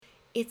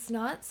It's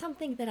not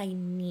something that I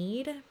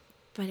need,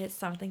 but it's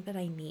something that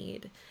I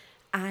need.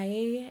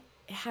 I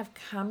have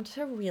come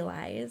to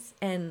realize,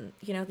 and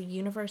the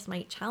universe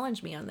might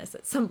challenge me on this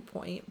at some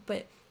point,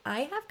 but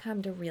I have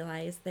come to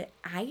realize that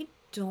I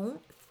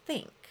don't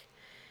think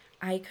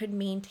I could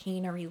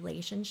maintain a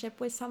relationship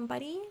with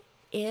somebody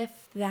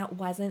if that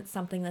wasn't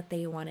something that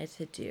they wanted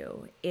to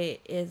do.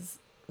 It is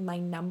my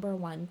number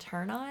one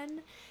turn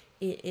on.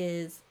 It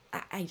is,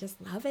 I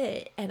just love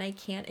it. And I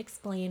can't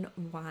explain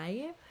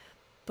why.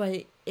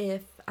 But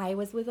if I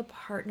was with a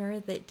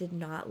partner that did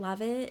not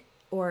love it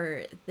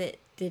or that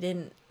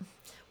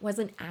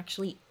wasn't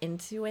actually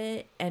into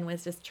it and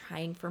was just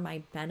trying for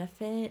my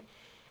benefit,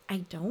 I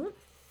don't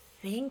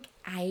think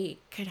I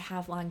could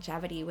have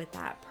longevity with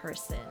that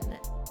person.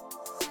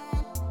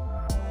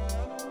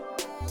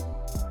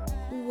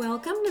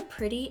 Welcome to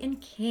Pretty in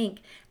Kink.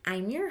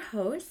 I'm your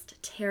host,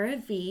 Tara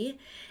V,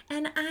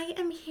 and I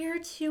am here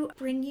to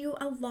bring you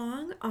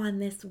along on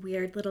this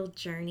weird little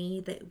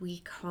journey that we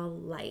call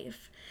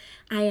life.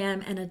 I am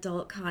an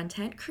adult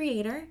content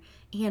creator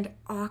and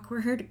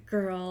awkward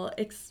girl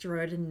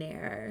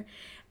extraordinaire.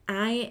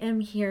 I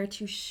am here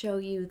to show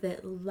you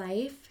that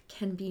life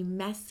can be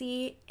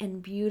messy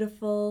and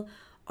beautiful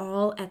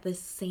all at the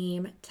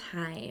same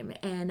time.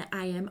 And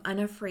I am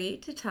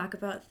unafraid to talk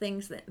about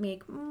things that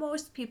make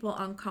most people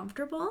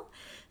uncomfortable.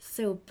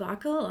 So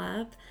buckle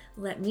up,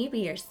 let me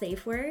be your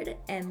safe word,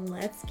 and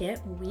let's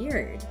get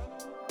weird.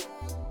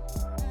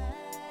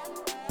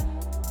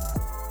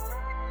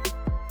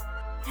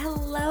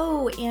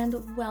 Hello,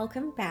 and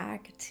welcome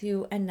back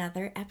to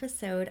another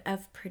episode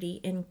of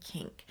Pretty in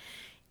Kink.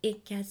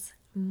 It gets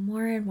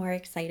more and more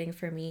exciting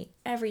for me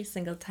every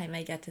single time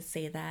I get to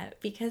say that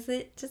because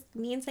it just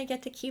means I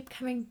get to keep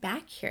coming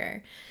back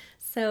here.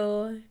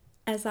 So,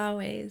 as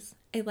always,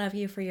 I love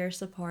you for your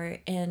support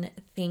and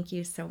thank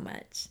you so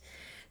much.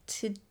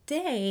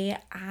 Today,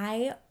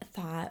 I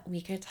thought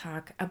we could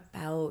talk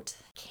about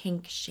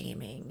kink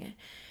shaming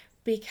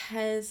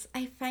because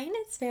I find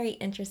it's very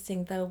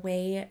interesting the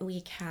way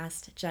we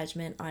cast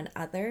judgment on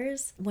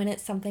others when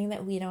it's something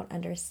that we don't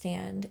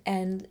understand.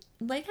 And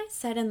like I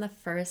said in the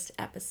first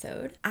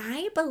episode,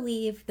 I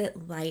believe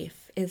that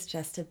life is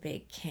just a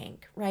big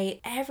kink, right?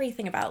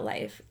 Everything about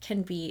life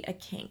can be a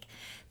kink.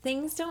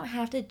 Things don't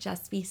have to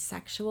just be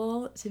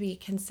sexual to be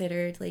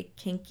considered like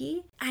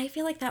kinky. I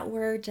feel like that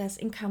word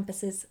just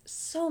encompasses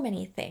so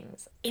many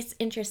things. It's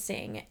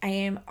interesting. I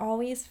am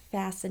always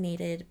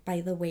fascinated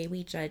by the way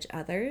we judge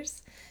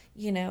others.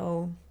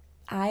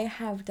 I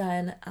have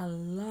done a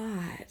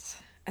lot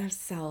of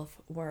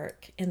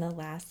self-work in the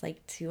last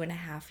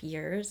 2.5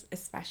 years,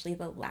 especially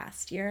the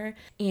last year.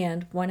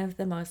 And one of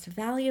the most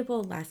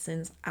valuable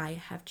lessons I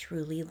have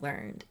truly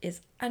learned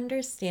is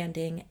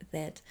understanding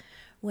that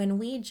when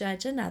we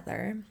judge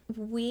another,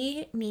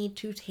 we need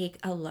to take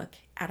a look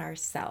at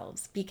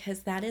ourselves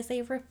because that is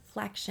a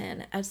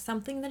reflection of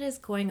something that is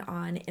going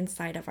on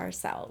inside of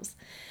ourselves.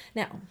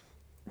 Now,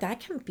 that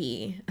can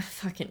be a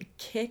fucking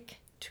kick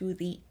to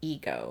the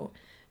ego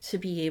to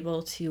be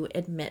able to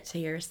admit to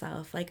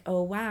yourself,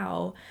 oh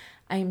wow,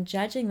 I'm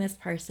judging this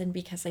person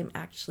because I'm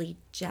actually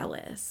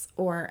jealous,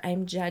 or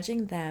I'm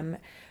judging them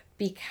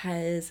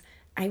because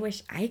I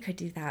wish I could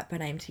do that,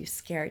 but I'm too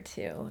scared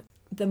to.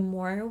 The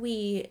more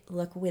we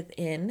look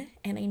within,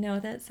 and I know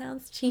that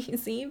sounds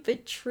cheesy,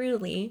 but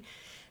truly,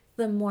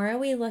 the more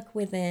we look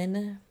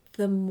within,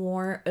 the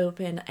more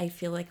open I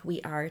feel like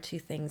we are to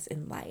things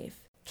in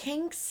life.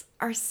 Kinks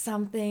are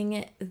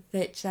something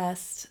that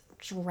just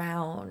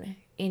drown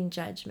in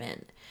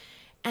judgment.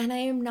 And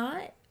I'm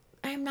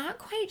not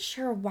quite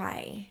sure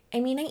why. I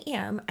mean, I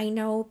am. I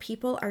know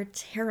people are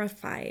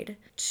terrified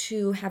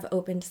to have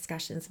open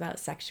discussions about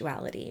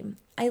sexuality.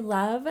 I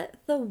love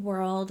the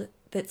world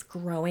that's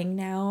growing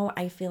now.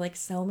 I feel like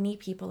so many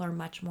people are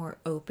much more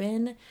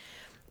open,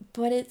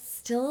 but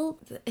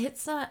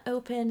it's not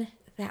open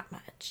that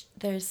much.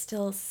 There's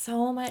still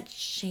so much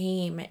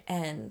shame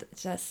and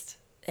just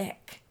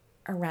ick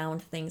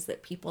around things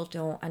that people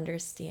don't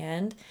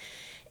understand.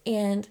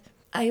 And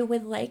I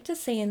would like to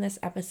say in this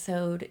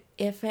episode,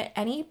 if at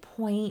any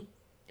point,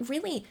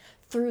 really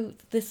through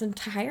this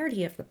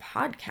entirety of the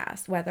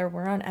podcast, whether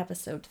we're on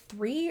episode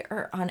 3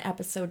 or on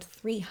episode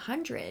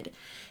 300,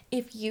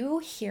 if you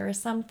hear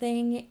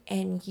something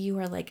and you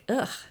are like,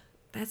 ugh,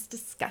 that's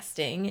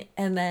disgusting,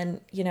 and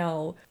then,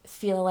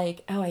 feel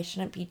like, oh, I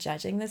shouldn't be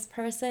judging this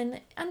person,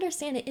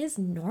 understand it is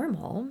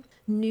normal.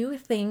 New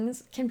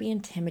things can be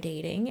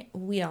intimidating.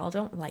 We all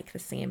don't like the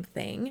same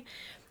thing.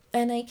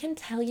 And I can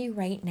tell you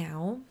right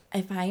now,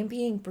 if I'm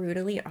being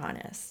brutally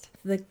honest,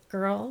 the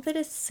girl that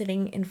is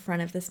sitting in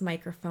front of this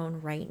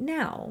microphone right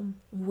now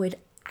would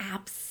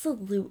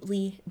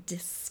absolutely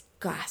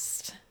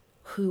disgust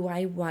who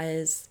I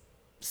was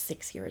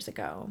 6 years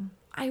ago.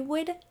 I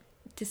would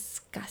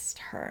disgust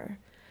her.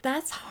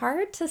 That's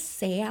hard to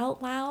say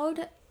out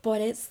loud,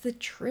 but it's the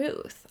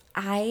truth.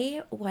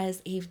 I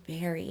was a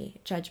very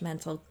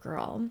judgmental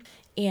girl,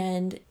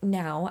 and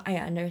now I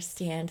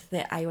understand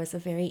that I was a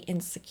very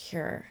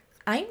insecure.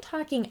 I'm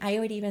talking, I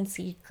would even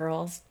see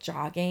girls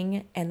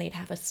jogging and they'd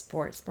have a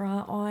sports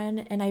bra on.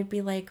 And I'd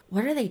be like,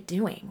 what are they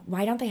doing?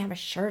 Why don't they have a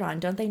shirt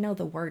on? Don't they know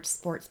the word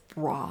sports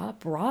bra?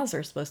 Bras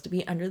are supposed to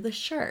be under the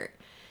shirt.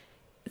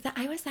 That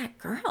I was that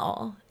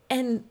girl.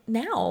 And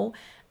now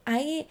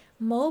I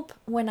mope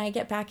when I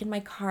get back in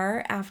my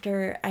car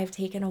after I've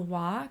taken a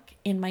walk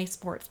in my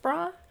sports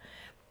bra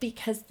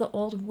because the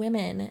old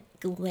women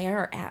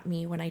glare at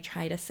me when I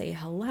try to say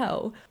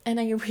hello. And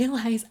I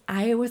realize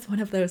I was one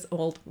of those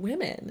old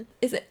women.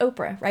 Is it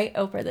Oprah, right?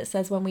 Oprah that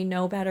says, when we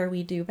know better,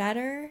 we do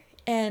better.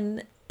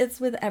 And it's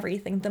with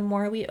everything. The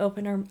more we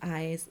open our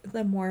eyes,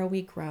 the more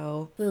we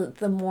grow,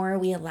 the more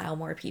we allow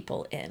more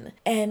people in.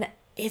 And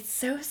it's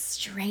so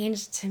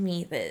strange to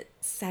me that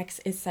sex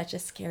is such a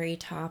scary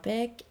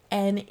topic.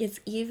 And it's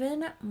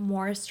even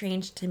more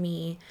strange to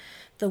me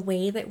the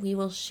way that we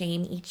will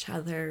shame each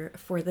other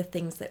for the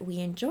things that we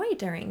enjoy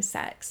during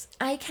sex.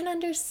 I can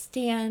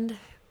understand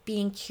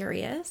being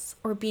curious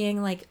or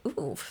being like,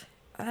 ooh,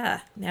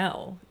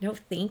 no,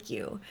 thank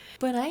you.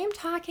 But I am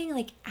talking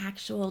like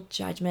actual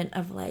judgment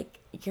of like,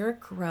 you're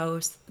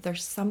gross.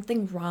 There's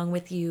something wrong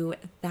with you.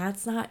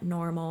 That's not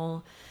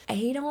normal.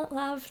 I don't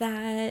love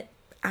that.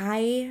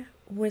 I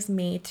was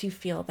made to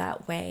feel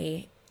that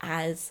way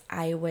as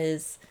I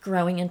was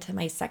growing into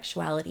my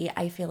sexuality.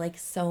 I feel like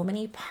so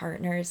many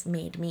partners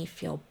made me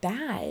feel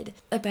bad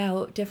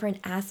about different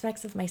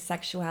aspects of my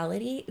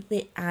sexuality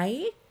that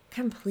I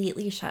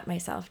completely shut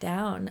myself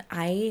down.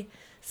 I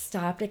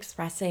stopped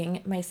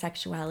expressing my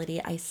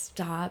sexuality. I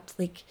stopped,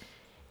 like,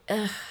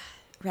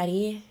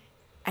 ready?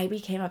 I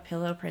became a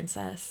pillow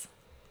princess.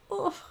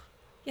 Oh,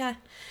 yeah.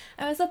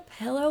 I was a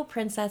pillow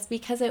princess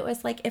because it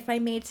was like if I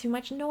made too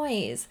much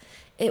noise,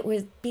 it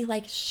would be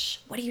like, shh,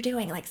 what are you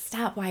doing? Like,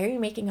 stop. Why are you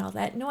making all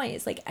that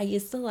noise? Like, I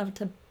used to love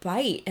to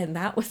bite, and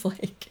that was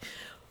like,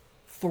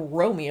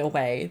 throw me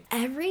away.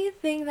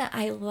 Everything that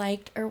I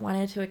liked or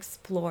wanted to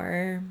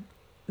explore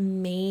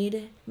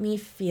made me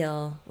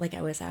feel like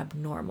I was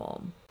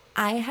abnormal.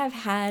 I have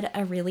had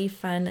a really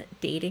fun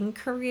dating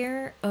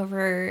career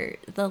over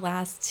the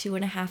last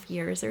 2.5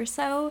 years or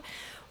so,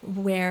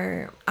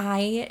 where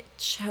I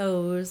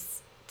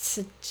chose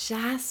to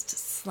just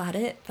slut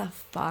it the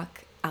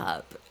fuck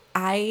up.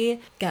 I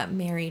got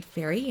married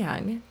very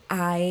young.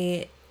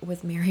 I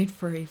was married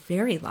for a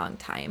very long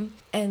time.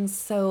 And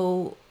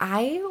so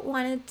I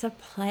wanted to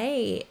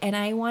play and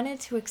I wanted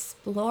to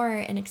explore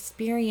and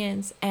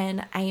experience.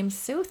 And I am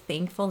so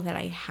thankful that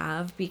I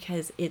have,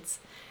 because it's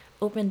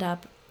opened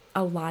up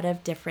a lot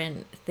of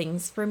different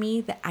things for me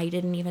that I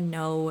didn't even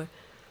know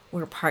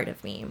were part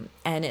of me.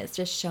 And it's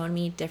just shown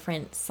me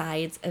different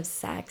sides of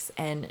sex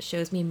and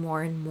shows me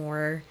more and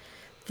more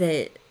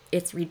that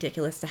it's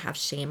ridiculous to have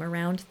shame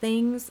around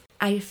things.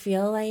 I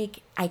feel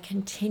like I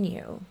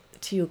continue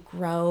to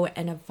grow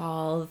and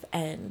evolve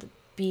and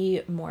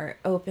be more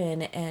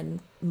open and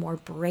more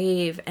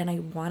brave, and I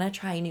want to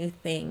try new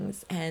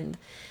things. And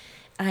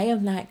I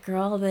am that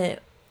girl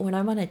that when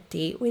I'm on a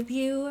date with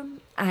you,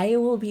 I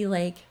will be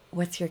like,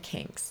 what's your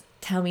kinks?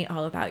 Tell me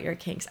all about your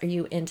kinks. Are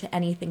you into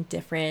anything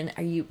different?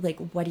 Are you like,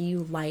 what do you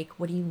like?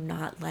 What do you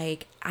not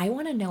like? I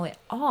want to know it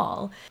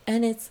all.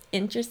 And it's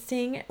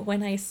interesting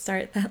when I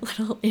start that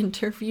little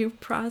interview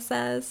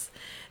process,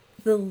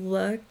 the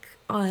look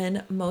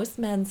on most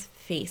men's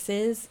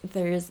faces,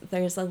 there's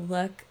a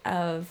look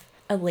of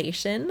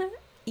elation.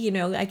 You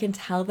know, I can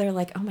tell they're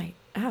like,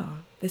 oh,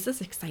 this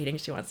is exciting.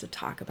 She wants to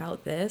talk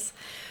about this.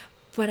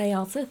 But I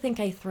also think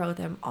I throw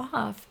them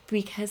off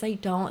because I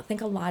don't think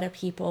a lot of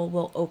people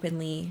will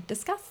openly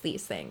discuss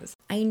these things.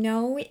 I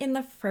know in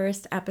the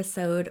first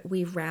episode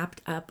we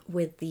wrapped up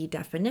with the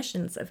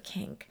definitions of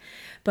kink,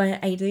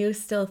 but I do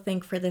still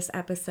think for this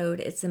episode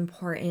it's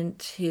important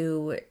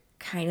to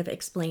kind of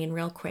explain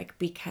real quick,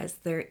 because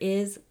there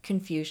is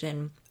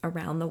confusion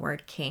around the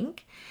word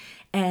kink.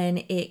 And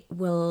it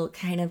will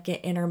kind of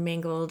get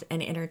intermingled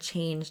and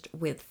interchanged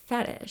with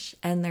fetish.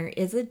 And there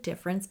is a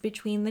difference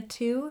between the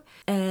two.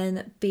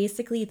 And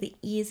basically, the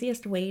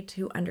easiest way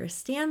to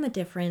understand the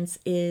difference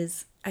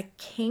is a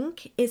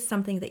kink is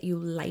something that you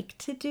like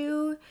to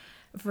do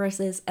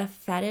versus a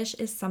fetish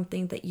is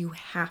something that you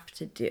have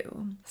to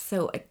do.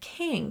 So a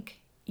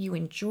kink, you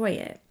enjoy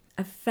it.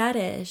 A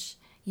fetish,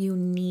 you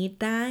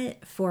need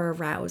that for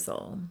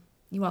arousal.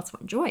 You also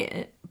enjoy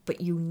it,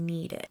 but you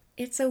need it.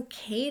 It's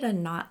okay to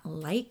not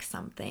like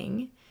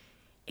something.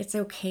 It's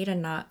okay to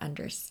not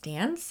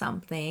understand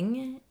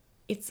something.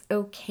 It's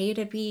okay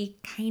to be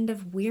kind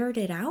of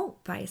weirded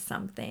out by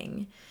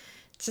something.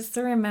 Just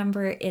to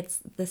remember it's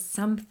the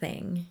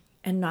something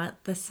and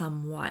not the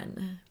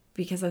someone,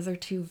 because those are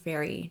two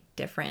very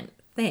different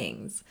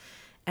things.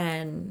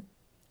 And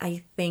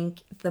I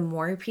think the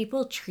more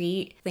people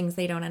treat things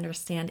they don't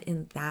understand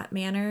in that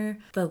manner,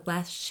 the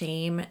less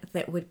shame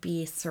that would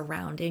be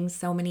surrounding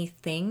so many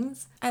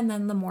things. And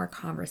then the more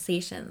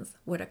conversations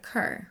would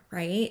occur,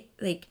 right?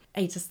 Like,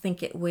 I just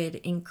think it would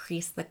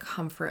increase the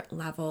comfort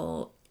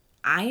level.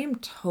 I am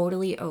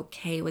totally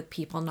okay with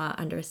people not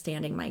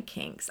understanding my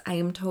kinks. I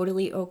am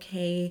totally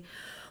okay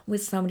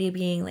with somebody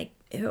being like,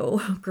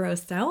 ew,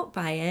 grossed out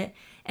by it.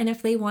 And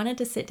if they wanted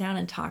to sit down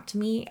and talk to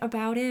me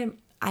about it,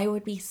 I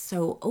would be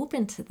so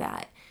open to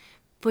that.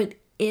 But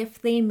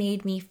if they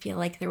made me feel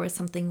like there was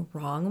something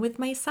wrong with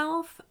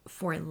myself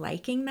for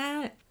liking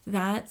that,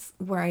 that's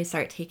where I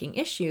start taking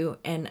issue.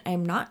 And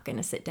I'm not going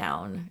to sit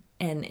down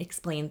and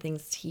explain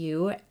things to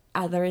you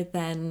other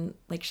than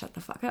like shut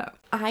the fuck up.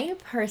 I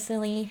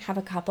personally have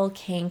a couple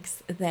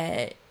kinks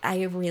that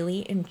I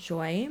really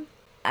enjoy.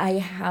 I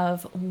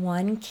have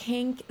one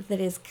kink that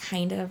is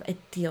kind of a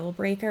deal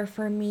breaker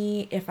for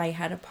me if I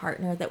had a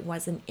partner that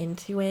wasn't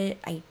into it.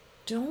 I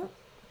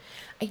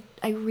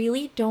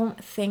really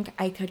don't think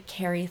I could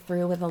carry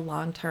through with a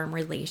long-term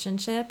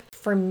relationship.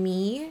 For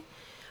me,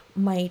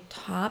 my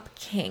top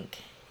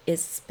kink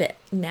is spit.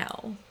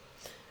 Now,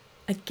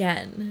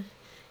 again,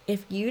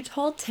 if you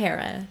told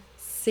Tara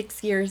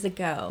 6 years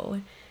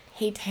ago,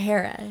 hey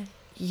Tara,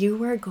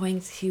 you are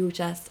going to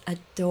just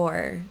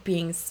adore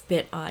being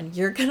spit on.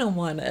 You're going to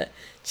want to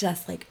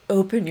just like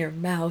open your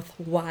mouth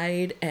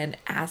wide and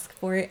ask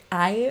for it.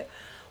 I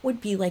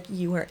would be like,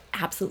 you are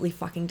absolutely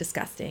fucking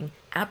disgusting.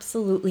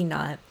 Absolutely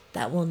not.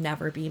 That will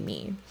never be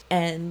me.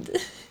 And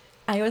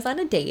I was on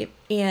a date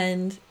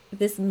and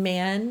this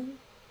man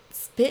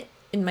spit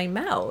in my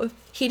mouth.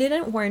 He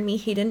didn't warn me.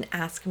 He didn't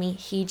ask me.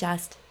 He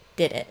just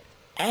did it.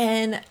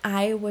 And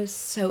I was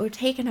so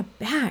taken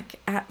aback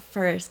at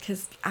first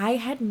because I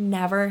had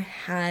never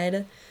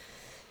had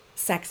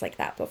sex like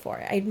that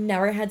before. I'd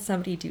never had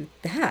somebody do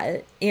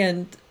that.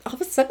 And all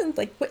of a sudden,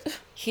 like, what?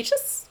 He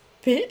just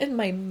spit in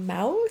my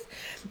mouth?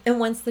 And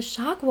once the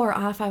shock wore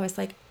off, I was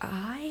like,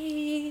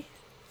 I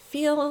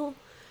feel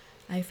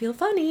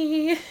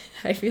funny.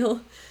 I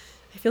feel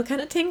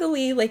kind of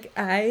tingly. Like,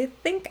 I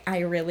think I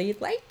really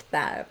liked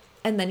that.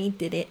 And then he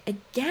did it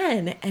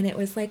again. And it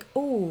was like,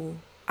 oh,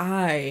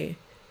 I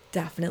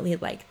definitely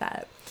like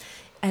that.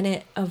 And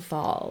it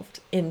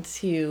evolved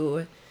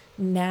into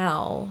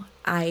now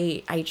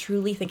I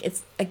truly think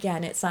it's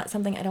not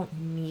something, I don't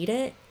need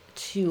it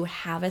to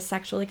have a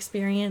sexual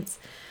experience,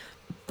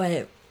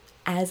 but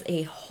as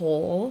a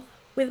whole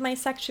with my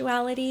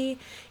sexuality,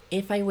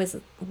 if I was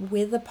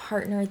with a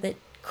partner that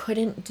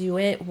couldn't do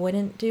it,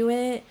 wouldn't do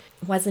it,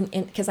 wasn't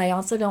in, because I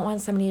also don't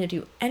want somebody to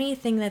do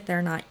anything that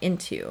they're not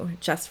into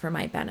just for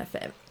my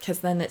benefit,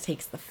 because then it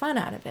takes the fun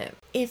out of it.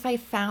 If I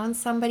found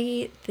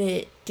somebody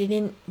that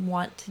didn't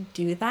want to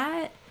do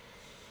that,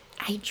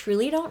 I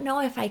truly don't know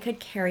if I could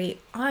carry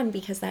on,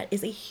 because that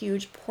is a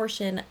huge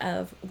portion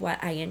of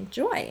what I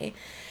enjoy.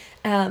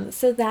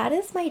 So that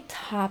is my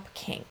top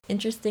kink.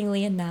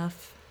 Interestingly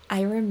enough,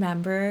 I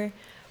remember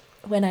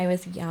when I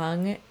was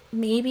young,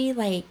 maybe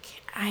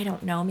like, I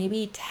don't know,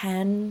 maybe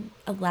 10,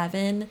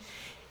 11,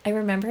 I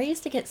remember I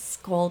used to get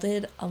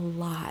scolded a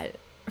lot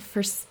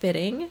for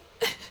spitting,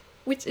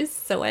 which is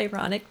so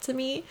ironic to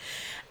me.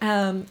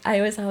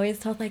 I was always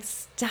told, like,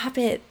 stop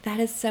it. That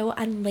is so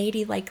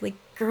unladylike. Like,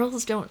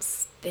 girls don't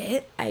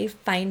spit. I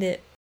find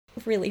it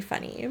really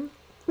funny.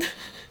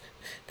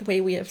 The way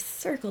we have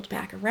circled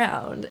back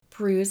around.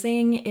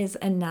 Bruising is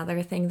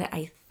another thing that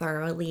I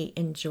thoroughly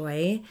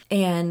enjoy.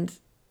 And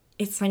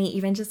it's funny,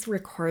 even just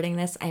recording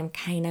this, I'm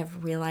kind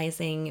of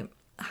realizing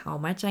how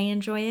much I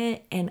enjoy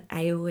it. And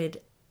I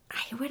would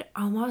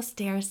almost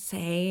dare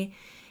say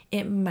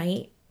it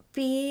might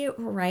be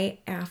right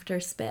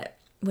after spit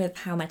with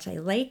how much I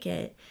like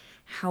it.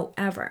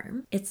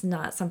 However, it's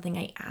not something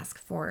I ask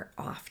for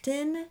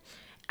often.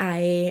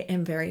 I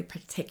am very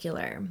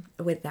particular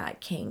with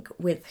that kink,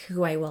 with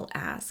who I will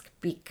ask,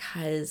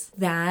 because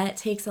that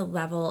takes a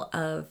level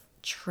of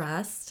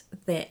trust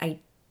that I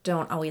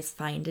don't always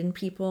find in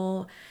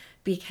people.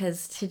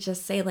 Because to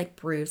just say, like,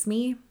 bruise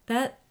me,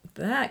 that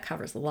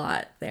covers a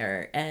lot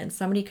there, and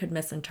somebody could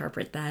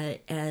misinterpret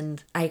that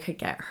and I could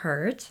get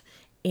hurt.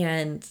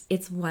 And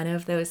it's one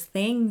of those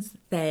things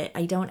that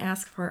I don't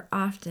ask for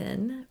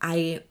often.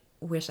 I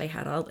wish I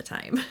had all the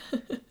time.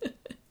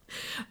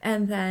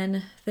 And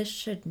then, this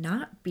should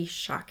not be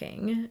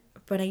shocking,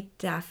 but I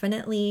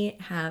definitely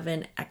have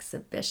an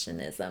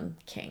exhibitionism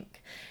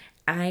kink.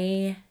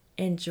 I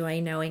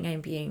enjoy knowing I'm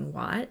being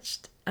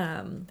watched,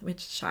 which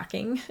is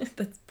shocking.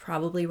 That's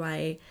probably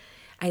why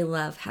I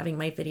love having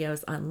my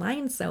videos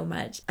online so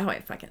much. Oh,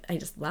 I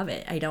just love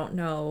it. I don't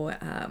know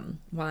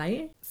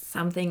why.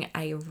 Something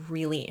I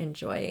really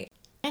enjoy.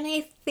 And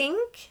I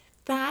think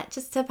that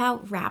just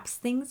about wraps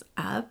things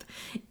up.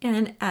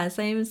 And as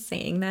I'm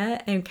saying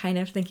that, I'm kind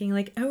of thinking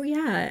like, oh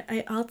yeah,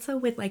 I also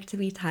would like to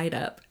be tied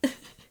up.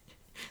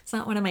 It's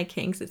not one of my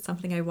kinks, it's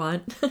something I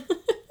want.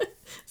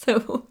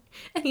 So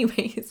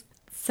anyways,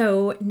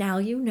 so now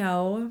you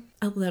know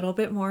a little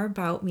bit more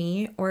about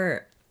me,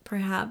 or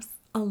perhaps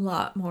a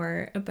lot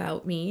more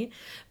about me,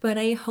 but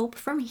I hope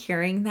from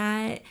hearing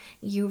that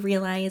you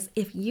realize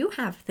if you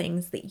have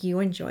things that you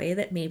enjoy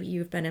that maybe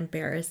you've been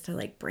embarrassed to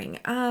like bring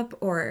up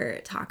or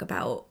talk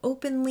about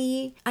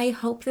openly, I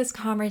hope this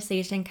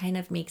conversation kind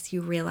of makes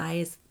you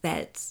realize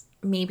that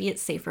maybe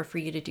it's safer for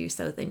you to do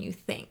so than you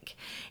think.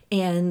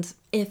 And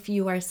if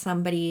you are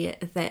somebody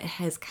that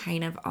has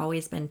kind of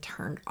always been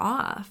turned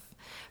off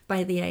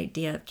by the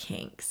idea of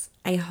kinks.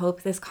 I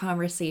hope this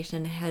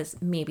conversation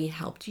has maybe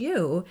helped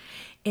you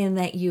in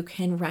that you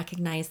can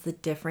recognize the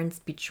difference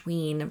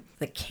between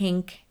the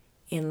kink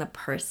in the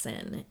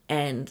person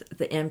and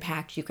the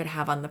impact you could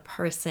have on the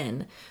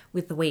person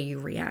with the way you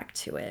react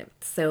to it.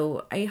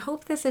 So I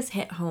hope this has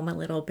hit home a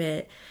little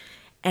bit,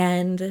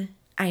 and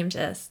I'm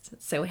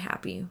just so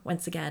happy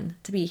once again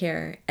to be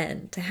here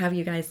and to have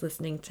you guys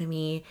listening to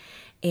me.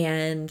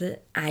 And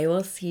I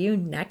will see you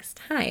next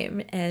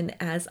time. And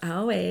as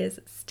always,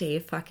 stay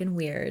fucking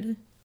weird.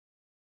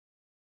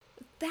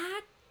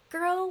 That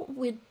girl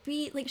would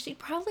be like, she'd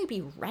probably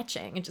be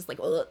retching and just like,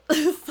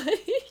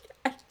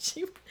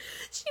 she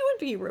would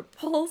be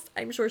repulsed.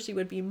 I'm sure she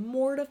would be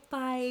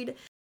mortified.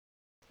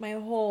 My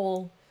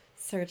whole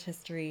search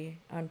history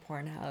on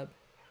Pornhub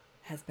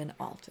has been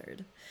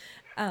altered.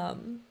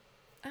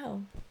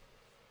 Oh,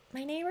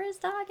 my neighbor's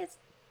dog has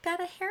got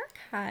a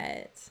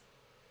haircut.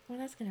 Well,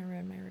 that's gonna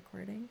ruin my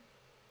recording.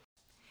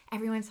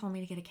 Everyone told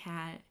me to get a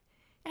cat,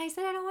 and I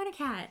said I don't want a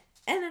cat.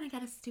 And then I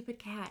got a stupid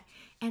cat,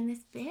 and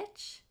this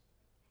bitch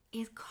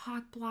is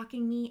cock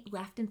blocking me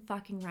left and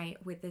fucking right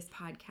with this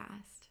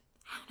podcast.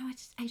 I don't know.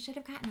 I should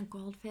have gotten a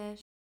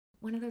goldfish,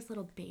 one of those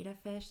little beta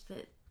fish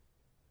that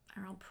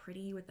are all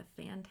pretty with the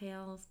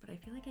fantails, but I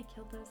feel like I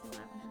killed those a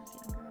lot when I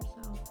was younger.